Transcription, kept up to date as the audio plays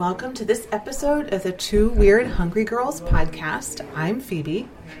Welcome to this episode of the Two Weird Hungry Girls podcast. I'm Phoebe.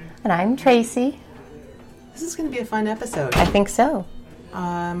 And I'm Tracy. This is going to be a fun episode. I think so.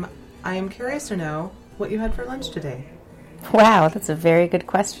 I am curious to know what you had for lunch today. Wow, that's a very good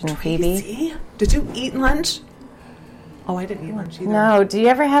question, Phoebe. Tracy, did you eat lunch? Oh, I didn't eat lunch either. No, do you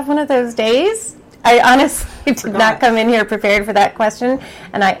ever have one of those days? I honestly did not come in here prepared for that question,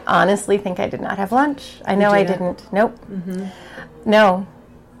 and I honestly think I did not have lunch. I know I didn't. Nope. Mm-hmm. No.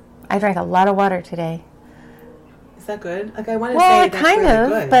 I drank a lot of water today. Is that good? Like I want to say that's kind really of,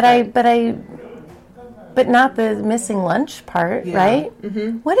 good, but not the missing lunch part, right?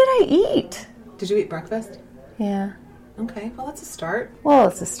 Mm-hmm. What did I eat? Did you eat breakfast? Yeah. Okay, well that's a start. Well,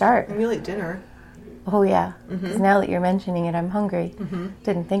 it's a start. And we'll eat dinner. Oh yeah. Because now that you're mentioning it, I'm hungry.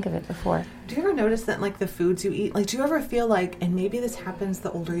 Didn't think of it before. Do you ever notice that like the foods you eat, like do you ever feel like, and maybe this happens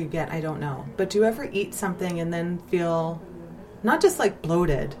the older you get, I don't know, but do you ever eat something and then feel not just like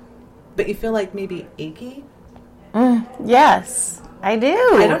bloated, but you feel like maybe achy? Yes, I do.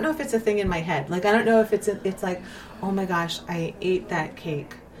 I don't know if it's a thing in my head. Like, I don't know if it's like, oh my gosh, I ate that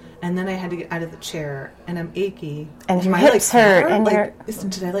cake, and then I had to get out of the chair, and I'm achy. And your Am hips I, like, hurt, fatter? and like,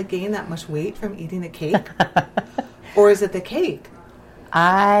 did I like gain that much weight from eating the cake? Or is it the cake?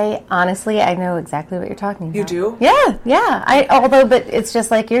 I know exactly what you're talking about. You do? Yeah. But it's just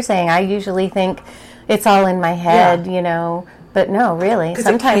like you're saying. I usually think it's all in my head, you know. But no, really.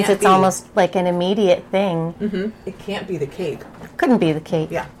 Sometimes it's almost like an immediate thing. Mm-hmm. It can't be the cake. Couldn't be the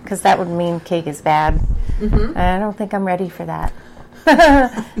cake. Yeah. Because that would mean cake is bad. Mm-hmm. I don't think I'm ready for that.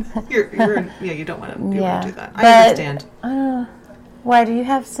 you don't want to be able to do that. I understand. Why, do you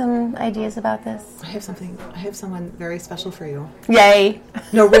have some ideas about this? I have someone very special for you. Yay.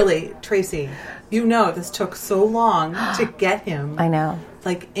 No, really, Tracy, you know this took so long to get him. I know.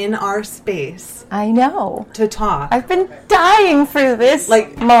 Like, in our space. I know. To talk. I've been dying for this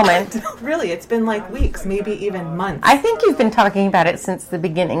moment. Really, it's been like weeks, maybe even months. I think you've been talking about it since the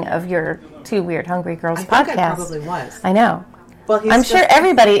beginning of your Two Weird Hungry Girls podcast. I think I probably was. I know. Well, I'm sure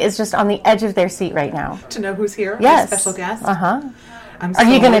everybody is just on the edge of their seat right now. To know who's here? Yes. Our special guest? Uh-huh. I'm Are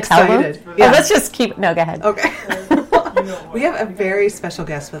you going to tell them? Yeah. Oh, let's just keep... No, go ahead. Okay. We have a very special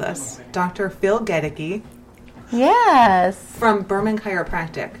guest with us, Dr. Phil Gedicke. Yes. From Berman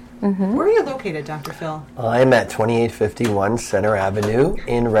Chiropractic. Mm-hmm. Where are you located, Dr. Phil? I'm at 2851 Center Avenue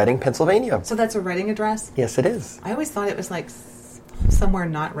in Reading, Pennsylvania. So that's a Reading address? Yes, it is. I always thought it was like somewhere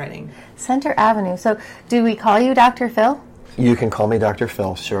not Reading. Center Avenue. So do we call you Dr. Phil? You can call me Dr.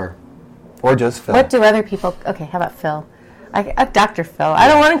 Phil, sure. Or just Phil. What do other people... Okay, how about Phil? Dr. Phil. I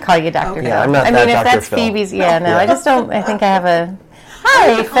don't want to call you Dr. Phil. Yeah, I'm not if Dr. that's Phil. Phoebe's... I just don't... I think I have a...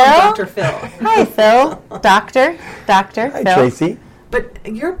 Hi, Phil. Dr. Phil. Hi, Phil. Doctor. Hi, Phil. Tracy. But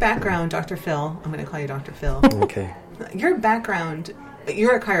your background, Dr. Phil, I'm going to call you Dr. Phil. Okay. Your background,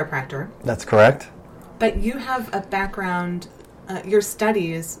 you're a chiropractor. That's correct. But you have a background, your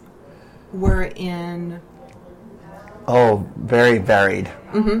studies were in... Oh, very varied.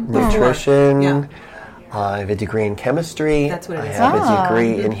 Mm-hmm. Nutrition. Yeah. I have a degree in chemistry. That's what it is. I have a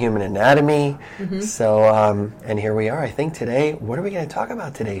degree in human anatomy. Mm-hmm. So, and here we are. I think today, what are we going to talk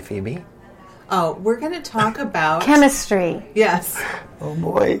about today, Phoebe? Oh, we're going to talk about... Chemistry. Yes. Oh,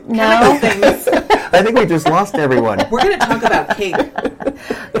 boy. No. Things. I think we just lost everyone. We're going to talk about cake.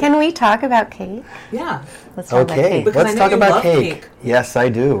 Can we talk about cake? Yeah. Let's talk about cake. Because let's I know talk you about love cake. Yes, I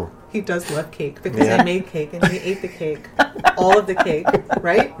do. He does love cake because I made cake and he ate the cake. All of the cake,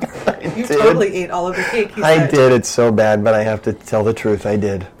 right? You totally ate all of the cake. I did. It's so bad, but I have to tell the truth. I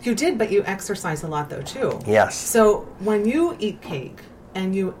did. You did, but you exercise a lot, though, too. Yes. So when you eat cake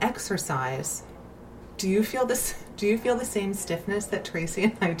and you exercise, do you feel this? Do you feel the same stiffness that Tracy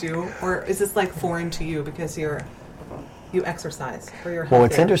and I do, or is this like foreign to you because you exercise or you're healthier? Well,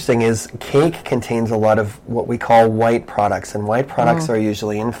 what's interesting is cake contains a lot of what we call white products, and white products are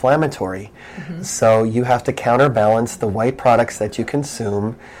usually inflammatory. Mm-hmm. So you have to counterbalance the white products that you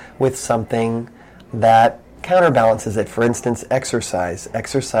consume with something that counterbalances it. For instance, exercise.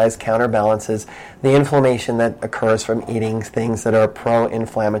 Exercise counterbalances the inflammation that occurs from eating things that are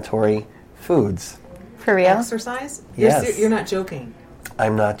pro-inflammatory foods. For real? Exercise? Yes. You're not joking.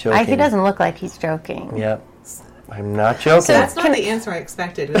 I'm not joking. He doesn't look like he's joking. Yep. I'm not joking. So that's not the answer I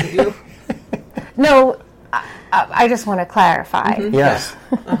expected. Was it you? No, I just want to clarify. Mm-hmm. Yes.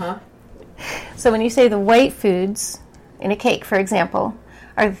 Uh-huh. So when you say the white foods in a cake, for example,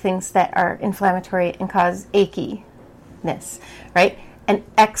 are the things that are inflammatory and cause achiness, right? And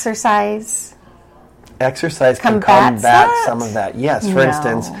exercise can combats combat some of that. Yes. For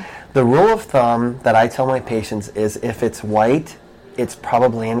instance, the rule of thumb that I tell my patients is if it's white, it's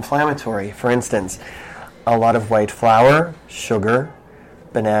probably inflammatory. For instance, a lot of white flour, sugar,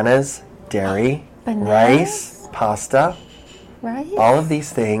 Bananas, dairy, Bananas? rice, pasta, Right? all of these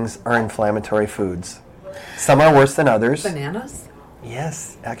things are inflammatory foods. Some are worse than others. Bananas?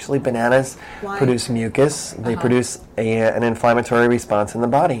 Yes, actually bananas Why? produce mucus. They produce an inflammatory response in the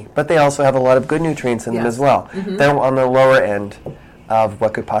body. But they also have a lot of good nutrients in them Yes. as well. They're on the lower end of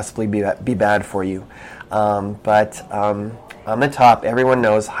what could possibly be bad for you. But on the top, everyone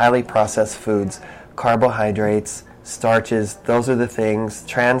knows highly processed foods, carbohydrates, starches, those are the things,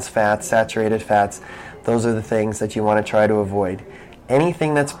 trans fats, saturated fats, those are the things that you want to try to avoid.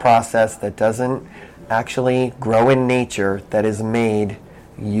 Anything that's processed that doesn't actually grow in nature, that is made,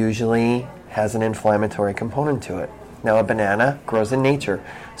 usually has an inflammatory component to it. Now, a banana grows in nature,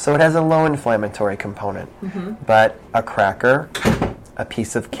 so it has a low inflammatory component. But a cracker, a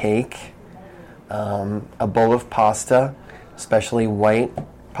piece of cake, a bowl of pasta, especially white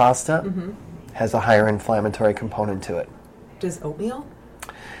pasta, has a higher inflammatory component to it. Does oatmeal?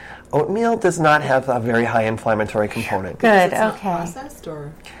 Oatmeal does not have a very high inflammatory component. Good, It's not okay. processed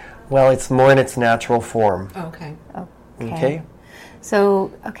or? Well, it's more in its natural form. Oh, okay. Okay?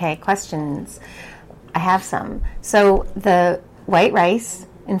 So, okay, questions. I have some. So, the white rice,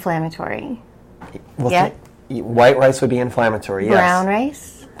 inflammatory. Well, Yeah. White rice would be inflammatory, yes. Brown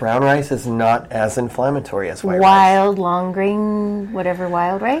rice, Brown rice is not as inflammatory as white rice. wild, long grain, whatever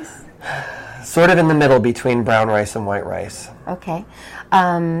wild rice. Sort of in the middle between brown rice and white rice. Okay.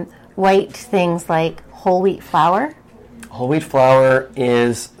 White things like whole wheat flour. Whole wheat flour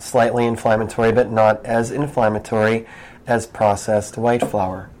is slightly inflammatory, but not as inflammatory as processed white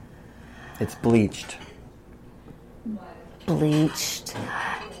flour. It's bleached. Bleached.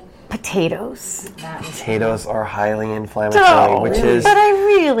 Potatoes. Potatoes are highly inflammatory, which is... But I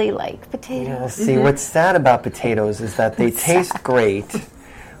really like potatoes. Well, see, what's sad about potatoes is that they taste great,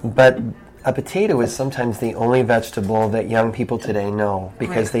 but a potato is sometimes the only vegetable that young people today know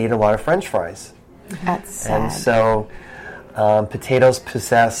because they eat a lot of French fries. That's sad. And so potatoes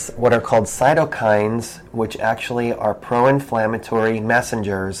possess what are called cytokines, which actually are pro-inflammatory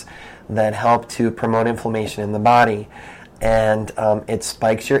messengers that help to promote inflammation in the body. And it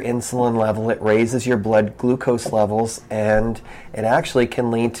spikes your insulin level, it raises your blood glucose levels, and it actually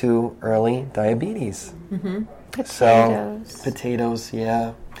can lead to early diabetes. So, potatoes,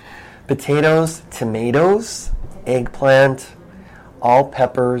 yeah. Potatoes, tomatoes, eggplant, all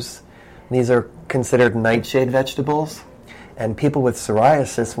peppers, these are considered nightshade vegetables. And people with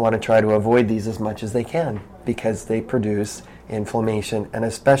psoriasis want to try to avoid these as much as they can because they produce inflammation and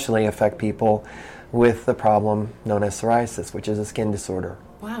especially affect people with the problem known as psoriasis, which is a skin disorder.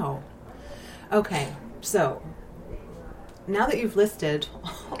 Wow. Okay, so now that you've listed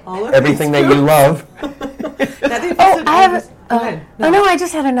all of Everything these that you love. I have. Go ahead. No, I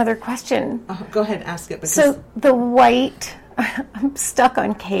just had another question. Go ahead, ask it. Because, So the white, I'm stuck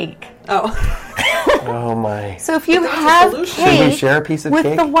on cake. Oh my. So if you that's a have solution. cake Should we share a piece of with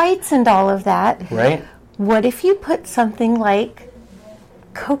cake? the whites and all of that, Right? what if you put something like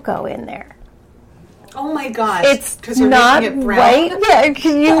cocoa in there? oh my gosh. It's 'Cause you're not making it brown? white. Yeah,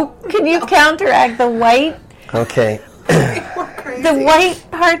 can you counteract the white? Okay. We're crazy. The white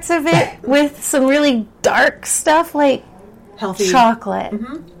parts of it with some really dark stuff like Healthy. chocolate.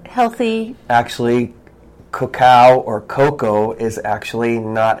 Healthy. Actually, cacao or cocoa is actually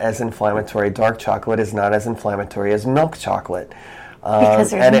not as inflammatory. Dark chocolate is not as inflammatory as milk chocolate. Because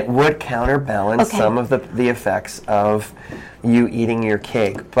there's And it would counterbalance Okay. some of the effects of you eating your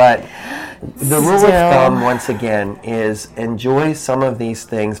cake. But the rule of Still. thumb, once again, is enjoy some of these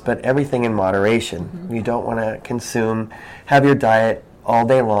things, but everything in moderation. You don't want to have your diet all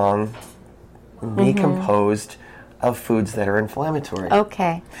day long be composed of foods that are inflammatory.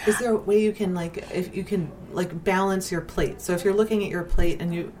 Okay. Is there a way you can balance your plate? So if you're looking at your plate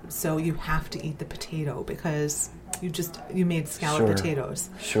and you have to eat the potato because you made scalloped Sure. potatoes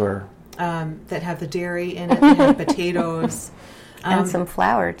Sure. that have the dairy in it, they have potatoes. And some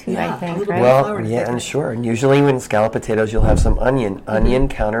flour too, yeah, I a think, little right? bit. flour Well, to yeah, thicken and it. sure. And usually when scalloped potatoes, you'll have some onion. Onion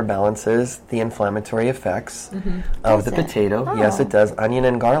counterbalances the inflammatory effects of the Does it? potato. Yes, Oh. it does. Onion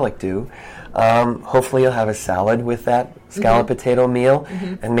and garlic do. Hopefully you'll have a salad with that scalloped potato meal,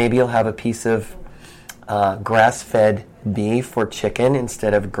 and maybe you'll have a piece of grass-fed beef or chicken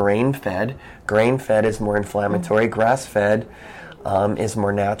instead of grain-fed. Grain-fed is more inflammatory. Grass-fed is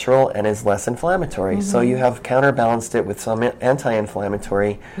more natural and is less inflammatory. So you have counterbalanced it with some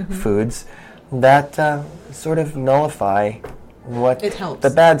anti-inflammatory foods that sort of nullify It helps. the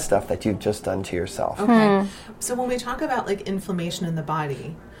bad stuff that you've just done to yourself. Okay. So when we talk about like inflammation in the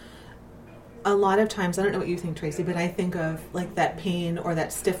body, a lot of times, I don't know what you think, Tracy, but I think of like that pain or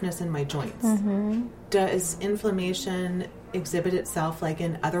that stiffness in my joints. Does inflammation exhibit itself like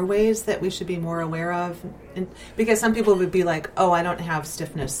in other ways that we should be more aware of? And because some people would be like, oh, I don't have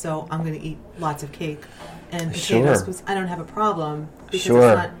stiffness, so I'm going to eat lots of cake and potatoes because I don't have a problem because it's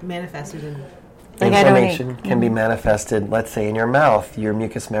not manifested in... Inflammation can be manifested, let's say, in your mouth. Your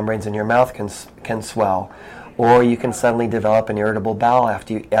mucous membranes in your mouth can swell. Or you can suddenly develop an irritable bowel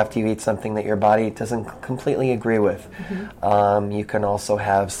after you eat something that your body doesn't completely agree with. You can also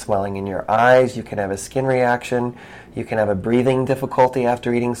have swelling in your eyes. You can have a skin reaction. You can have a breathing difficulty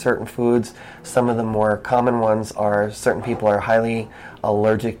after eating certain foods. Some of the more common ones are certain people are highly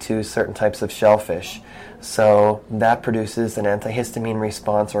allergic to certain types of shellfish. So that produces an antihistamine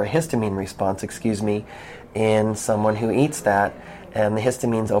response, or a histamine response, in someone who eats that. And the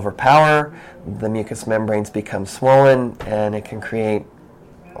histamines overpower, the mucous membranes become swollen, and it can create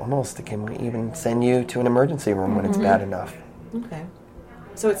it can even send you to an emergency room when it's bad enough. Okay.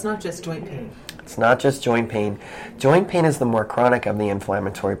 So it's not just joint pain. It's not just joint pain. Joint pain is the more chronic of the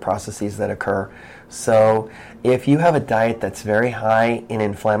inflammatory processes that occur. So if you have a diet that's very high in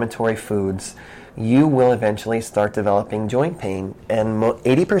inflammatory foods, you will eventually start developing joint pain. And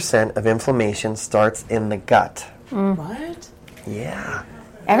 80% of inflammation starts in the gut. What? Yeah.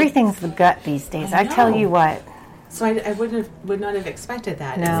 Everything's the gut these days. I tell you what. So I would not have expected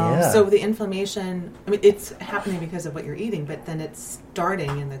that. No. Yeah. So the inflammation, it's happening because of what you're eating, but then it's starting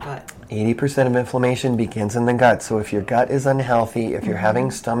in the gut. 80% of inflammation begins in the gut. So if your gut is unhealthy, if you're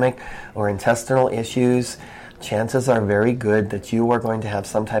having stomach or intestinal issues, chances are very good that you are going to have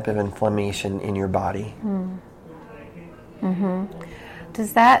some type of inflammation in your body.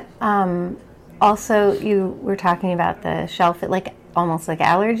 Does that also, you were talking about the shellfish, like almost like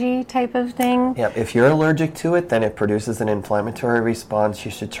allergy type of thing? Yeah, if you're allergic to it, then it produces an inflammatory response. You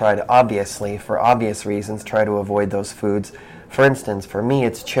should try to, obviously, for obvious reasons, try to avoid those foods. For instance, for me,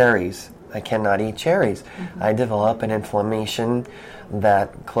 it's cherries. I cannot eat cherries. I develop an inflammation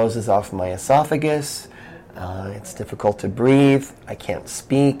that closes off my esophagus. It's difficult to breathe. I can't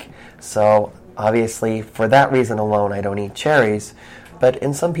speak. So, obviously, for that reason alone, I don't eat cherries. But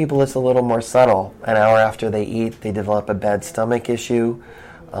in some people, it's a little more subtle. An hour after they eat, they develop a bad stomach issue,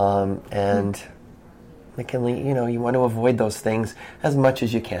 and it can, you want to avoid those things as much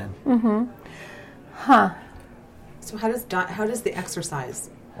as you can. So how does the exercise?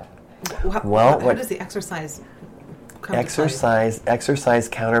 How does the exercise come to play? Exercise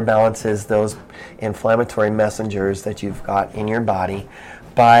counterbalances those inflammatory messengers that you've got in your body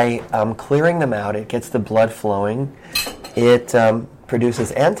by clearing them out. It gets the blood flowing. It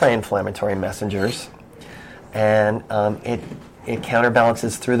produces anti-inflammatory messengers, and it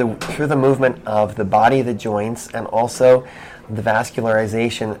counterbalances through the movement of the body, the joints, and also the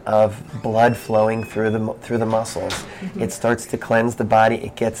vascularization of blood flowing through the muscles. It starts to cleanse the body.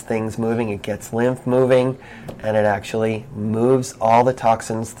 It gets things moving. It gets lymph moving, and it actually moves all the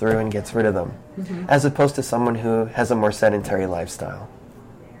toxins through and gets rid of them, as opposed to someone who has a more sedentary lifestyle.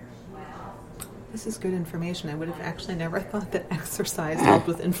 This is good information. I would have actually never thought that exercise helped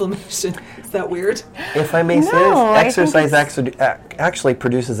with inflammation. Is that weird? If I may say this, exercise actually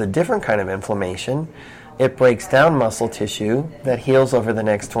produces a different kind of inflammation. It breaks down muscle tissue that heals over the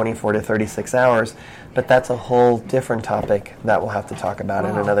next 24 to 36 hours, but that's a whole different topic that we'll have to talk about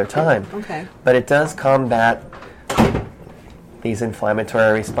at another time. Okay. But it does combat these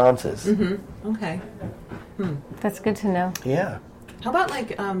inflammatory responses. Okay. That's good to know. Yeah. How about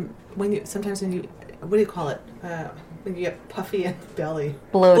when you what do you call it? When you get puffy in the belly.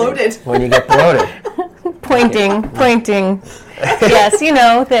 Bloated. When you get bloated. Pointing. Yes,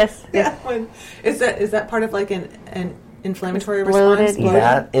 this. Yeah. Is that part of like an inflammatory Bloated, response? yeah.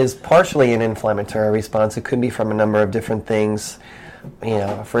 That is partially an inflammatory response. It could be from a number of different things.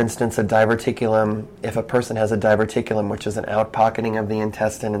 For instance, a diverticulum. If a person has a diverticulum, which is an outpocketing of the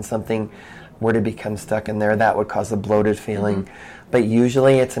intestine, and something were to become stuck in there, that would cause a bloated feeling. But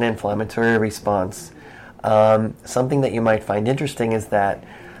usually it's an inflammatory response. Something that you might find interesting is that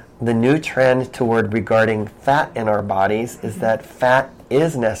the new trend toward regarding fat in our bodies is that fat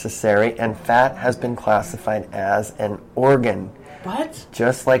is necessary, and fat has been classified as an organ. What?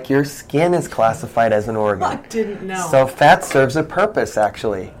 Just like your skin is classified as an organ. I didn't know. So fat serves a purpose,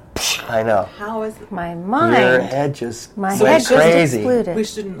 actually. I know. How is it? My mind. Your head just My went head just crazy. exploded. We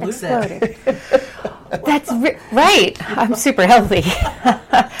shouldn't lose it. That's right. I'm super healthy.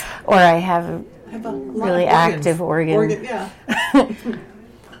 Or I have a really active organ. Yeah.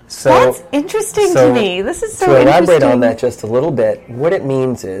 So, That's interesting to me. This is so to elaborate interesting. on that just a little bit, what it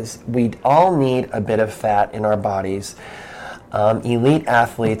means is we all need a bit of fat in our bodies. Elite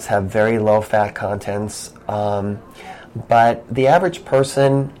athletes have very low fat contents, but the average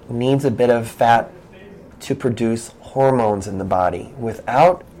person needs a bit of fat to produce hormones in the body.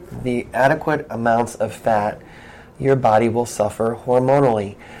 Without the adequate amounts of fat, your body will suffer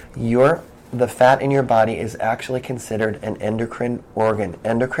hormonally. The fat in your body is actually considered an endocrine organ.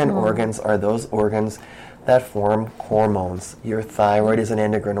 Endocrine organs are those organs that form hormones. Your thyroid is an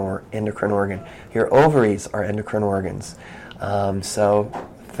endocrine organ. Your ovaries are endocrine organs. So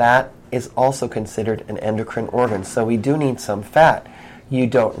fat is also considered an endocrine organ. So we do need some fat. You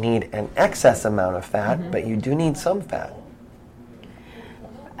don't need an excess amount of fat, but you do need some fat.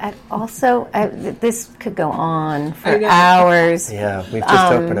 This could go on for hours. Yeah, we've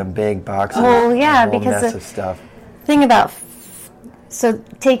just opened a big box of yeah, a whole because mess of stuff. Thing about so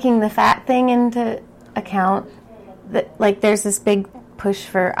taking the fat thing into account, that like there's this big push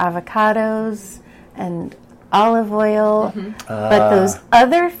for avocados and olive oil, but those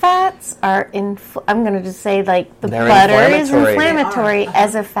other fats are I'm going to just say like the butter is inflammatory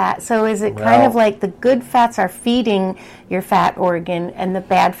as a fat. So is it kind of like the good fats are feeding your fat organ and the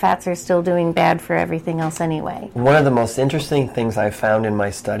bad fats are still doing bad for everything else anyway? One of the most interesting things I found in my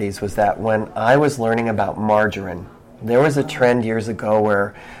studies was that when I was learning about margarine, there was a trend years ago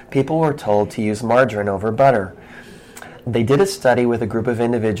where people were told to use margarine over butter. They did a study with a group of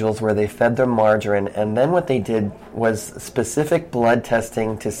individuals where they fed them margarine, and then what they did was specific blood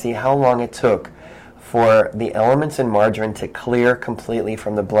testing to see how long it took for the elements in margarine to clear completely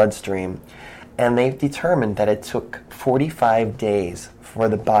from the bloodstream. And they determined that it took 45 days for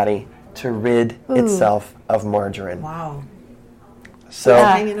the body to rid itself of margarine. Wow. So it's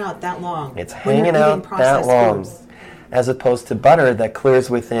hanging out that long. It's hanging out that long, as opposed to butter that clears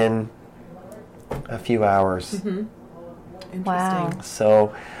within a few hours. Interesting. Wow.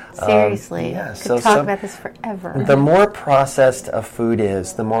 So seriously, could talk about this forever. The more processed a food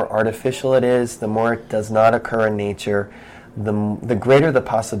is, the more artificial it is, the more it does not occur in nature, the greater the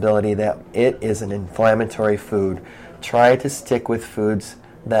possibility that it is an inflammatory food. Try to stick with foods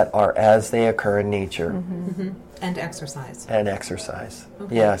that are as they occur in nature. And exercise.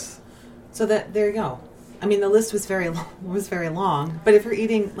 Okay. Yes. So there you go. I mean, the list was very long, but if you're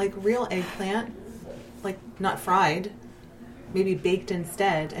eating like real eggplant, like not fried, maybe baked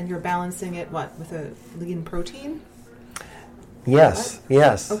instead, and you're balancing it, with a lean protein? Yes,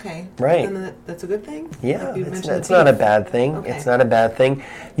 yes. Okay. Right. Then that's a good thing? Yeah, Like it's not a bad thing. Okay. It's not a bad thing.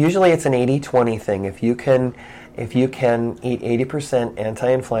 Usually it's an 80-20 thing. If you can eat 80%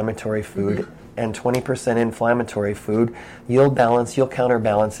 anti-inflammatory food and 20% inflammatory food, you'll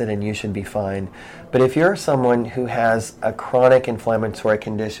counterbalance it, and you should be fine. But if you're someone who has a chronic inflammatory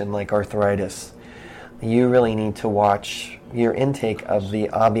condition like arthritis, you really need to watch your intake of the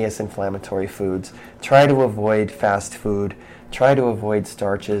obvious inflammatory foods. Try to avoid fast food. Try to avoid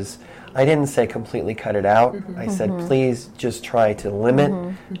starches. I didn't say completely cut it out. I said please just try to limit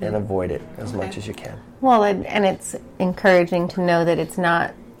and avoid it as much as you can. Well, and it's encouraging to know that it's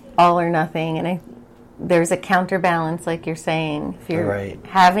not all or nothing, and there's a counterbalance, like you're saying. If you're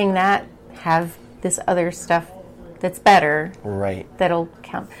having that, have this other stuff that's better. Right. That'll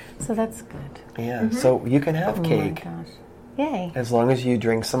count. So that's good. Yeah. So you can have cake. Oh my gosh. Yay. As long as you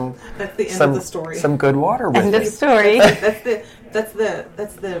drink some. That's the end of the story. Some good water with End it. of story. That's the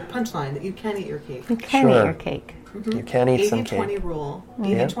punchline, that you can eat your cake. You can eat your cake. You can eat some cake. 80-20 rule.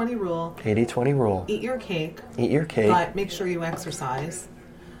 80-20 rule. 80-20 rule. Eat your cake. Eat your cake. But make sure you exercise.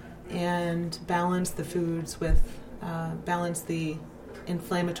 And balance the foods with, balance the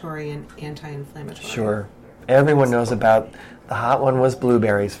inflammatory and anti-inflammatory. Sure. Everyone knows about, the hot one was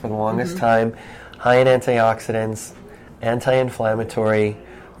blueberries for the longest time. High in antioxidants, anti-inflammatory,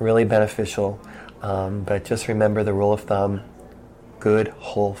 really beneficial. But just remember the rule of thumb, good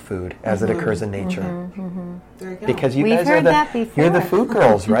whole food as it occurs in nature. There you go. Because you We've guys heard are that before. you're the food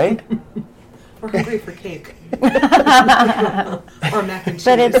girls, right? We're hungry for cake. Or mac and cheese.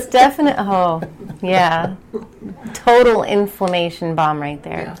 But it's definite. Oh, yeah. Total inflammation bomb right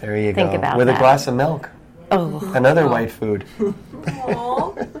there. Yeah. There you Think go. about With that. a glass of milk. Oh, Another white food.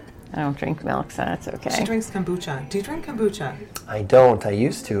 Aw. I don't drink milk, so that's She okay. drinks kombucha. Do you drink kombucha? I don't. I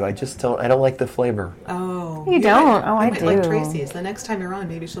used to. I just don't. I don't like the flavor. Oh. You don't? Oh, I might like do. Tracy's. The next time you're on,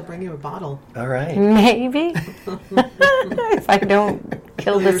 maybe she'll bring you a bottle. All right. Maybe. If I don't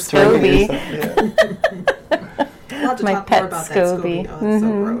kill the Drink it SCOBY. yourself, We'll have to My talk pet more about SCOBY. that SCOBY.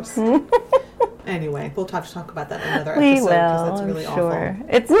 Oh, that's so gross. Anyway, we'll have to talk about that in another We episode, will, because that's I'm really sure. awful.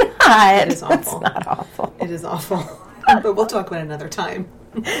 It's not. It is awful. It's not awful. It is awful. But we'll talk about it another time.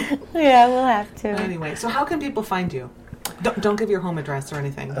 Yeah, we'll have to. Anyway, so how can people find you? Don't give your home address or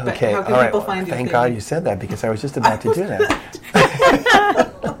anything. But Okay. how All can right. people find you? Thank if God they- you said that, because I was just about to do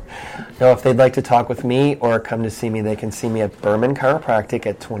that. No, if they'd like to talk with me or come to see me, they can see me at Berman Chiropractic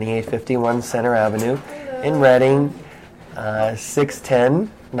at 2851 Center Avenue in Reading,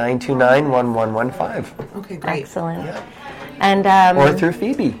 610-929-1115. Okay, great. Excellent. Yeah. And Or through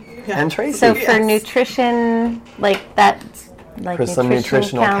Phoebe and Tracy. so for Yes. nutrition, like that, like For some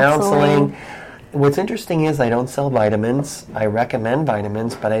nutritional counseling. What's interesting is I don't sell vitamins. I recommend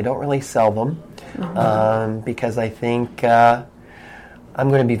vitamins, but I don't really sell them because I think I'm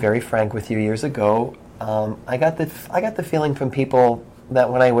going to be very frank with you. Years ago, I got the feeling from people that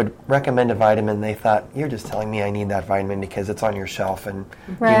when I would recommend a vitamin, they thought, you're just telling me I need that vitamin because it's on your shelf and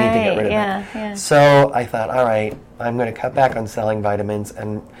you need to get rid of it. Yeah. So I thought, all right, I'm going to cut back on selling vitamins.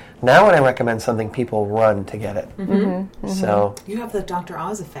 And now when I recommend something, people run to get it. So, You have the Dr.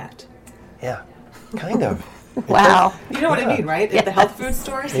 Oz effect. yeah, kind of. Wow. You know what I mean, right? At the health food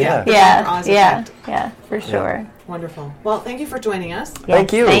stores? Yeah. the Yeah, Dr. Oz yeah, effect. yeah, for sure. Wonderful. Well, thank you for joining us.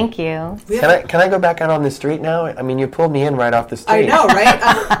 Thank you. Thank you. Can I go back out on the street now? I mean, you pulled me in right off the street. I know, right?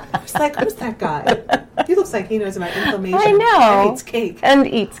 I was like, who's that guy? He looks like he knows about inflammation. I know. And eats cake. And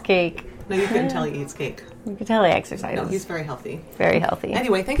eats cake. No, you couldn't tell he eats cake. You can tell he exercises. No, he's very healthy. very healthy.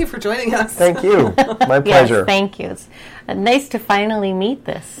 Anyway, thank you for joining us. Thank you. My pleasure. Yes, thank you. It's nice to finally meet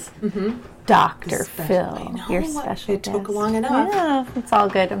this Dr. Special- Phil, I know, your special it took guest. long enough. Yeah, it's all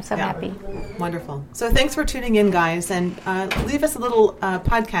good. I'm so Yeah. happy. Wonderful. So thanks for tuning in, guys, and leave us a little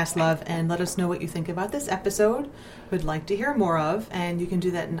podcast love and let us know what you think about this episode. We'd like to hear more of, and you can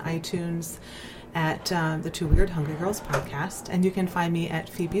do that in iTunes at the Two Weird Hungry Girls podcast, and you can find me at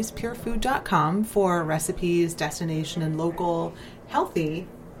phoebespurefood.com for recipes, destination, and local healthy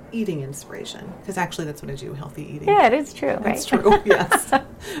eating inspiration, because actually that's what I do, healthy eating. Yeah, it is true, right? That's true, yes.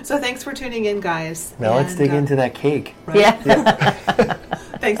 So thanks for tuning in, guys. Now let's And, dig into that cake. right? Yeah.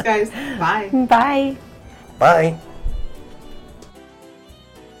 Thanks, guys. Bye. Bye. Bye.